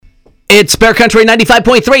It's Bear Country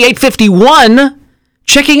 95.3, 851.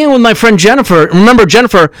 Checking in with my friend Jennifer. Remember,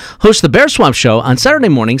 Jennifer hosts the Bear Swamp Show on Saturday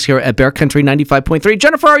mornings here at Bear Country 95.3.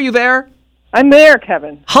 Jennifer, are you there? I'm there,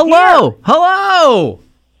 Kevin. Hello. Here. Hello.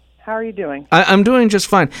 How are you doing? I'm doing just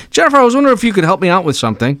fine. Jennifer, I was wondering if you could help me out with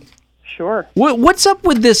something. Sure. What's up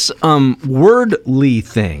with this Wordly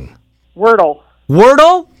thing? Wordle.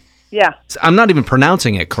 Wordle? Yeah. I'm not even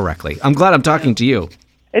pronouncing it correctly. I'm glad I'm talking to you.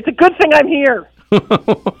 It's a good thing I'm here.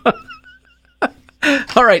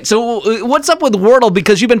 All right, so what's up with Wordle?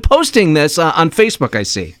 Because you've been posting this on Facebook, I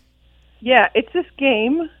see. Yeah, it's this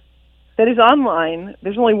game that is online.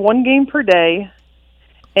 There's only one game per day,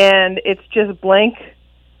 and it's just blank.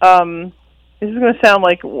 This is going to sound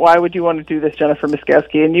like, why would you want to do this, Jennifer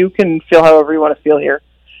Miskowski? And you can feel however you want to feel here.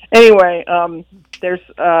 Anyway, there's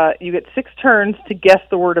you get 6 turns to guess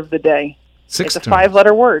the word of the day. It's a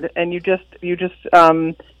 5-letter word, and you just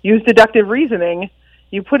use deductive reasoning.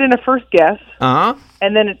 You put in a first guess,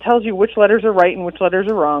 and then it tells you which letters are right and which letters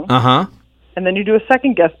are wrong. And then you do a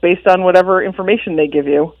second guess based on whatever information they give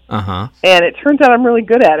you. And it turns out I'm really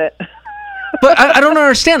good at it. But I don't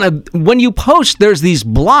understand. When you post, there's these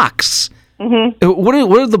blocks. What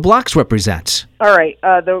do the blocks represent? All right.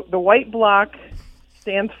 The white block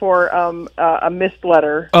stands for a missed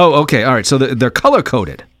letter. Oh, okay. All right. So they're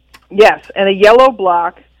color-coded. Yes. And a yellow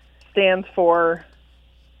block stands for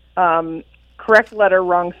correct letter,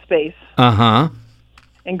 wrong space. And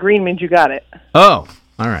green means you got it. Oh,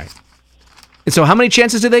 all right. And so how many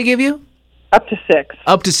chances do they give you? Up to 6.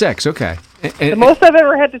 Up to 6, okay. The most I've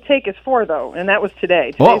ever had to take is 4, though, and that was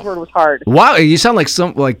today. Today's word was hard. Wow, you sound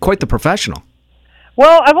like quite the professional.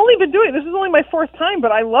 Well, I've only been doing this is only my 4th time,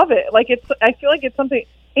 but I love it. I feel like it's something,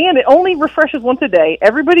 and it only refreshes once a day.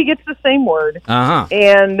 Everybody gets the same word.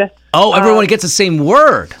 And everyone gets the same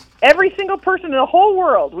word. Every single person in the whole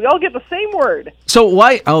world, we all get the same word. So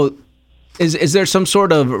why? Oh, is there some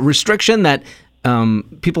sort of restriction that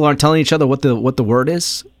people aren't telling each other what the word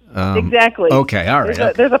is? Exactly. Okay, all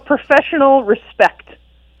right. There's a professional respect.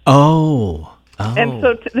 And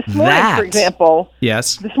so this morning, for example,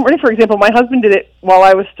 my husband did it while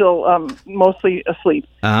I was still mostly asleep.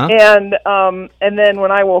 And then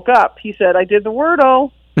when I woke up, he said, "I did the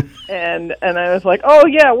Wordle." and I was like, "Oh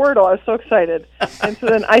yeah, Wordle!" I was so excited. And so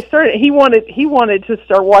then I started. He wanted to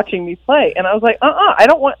start watching me play, and I was like, I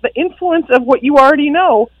don't want the influence of what you already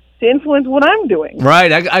know to influence what I'm doing."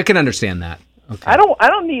 Right, I can understand that. Okay. I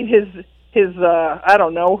don't need his I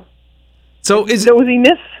don't know. So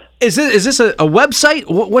nosiness. Is this a website?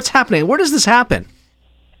 What's happening? Where does this happen?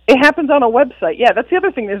 It happens on a website. Yeah, that's the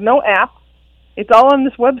other thing. There's no app. It's all on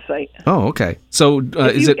this website. Oh, okay. So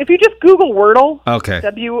if you just Google Wordle, okay,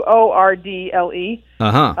 Wordle,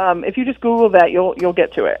 if you just Google that, you'll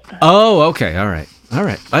get to it. Oh, okay. All right.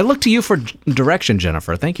 I look to you for direction,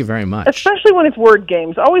 Jennifer. Thank you very much. Especially when it's word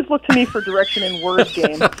games. Always look to me for direction in word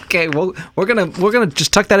games. Okay. Well, we're gonna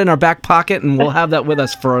just tuck that in our back pocket, and we'll have that with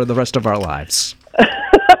us for the rest of our lives.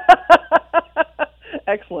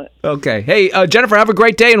 Excellent. Okay. Hey, Jennifer, have a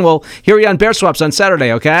great day, and we'll hear you on Bear Swaps on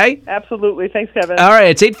Saturday, okay? Absolutely. Thanks, Kevin. All right.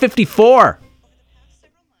 It's 8:54.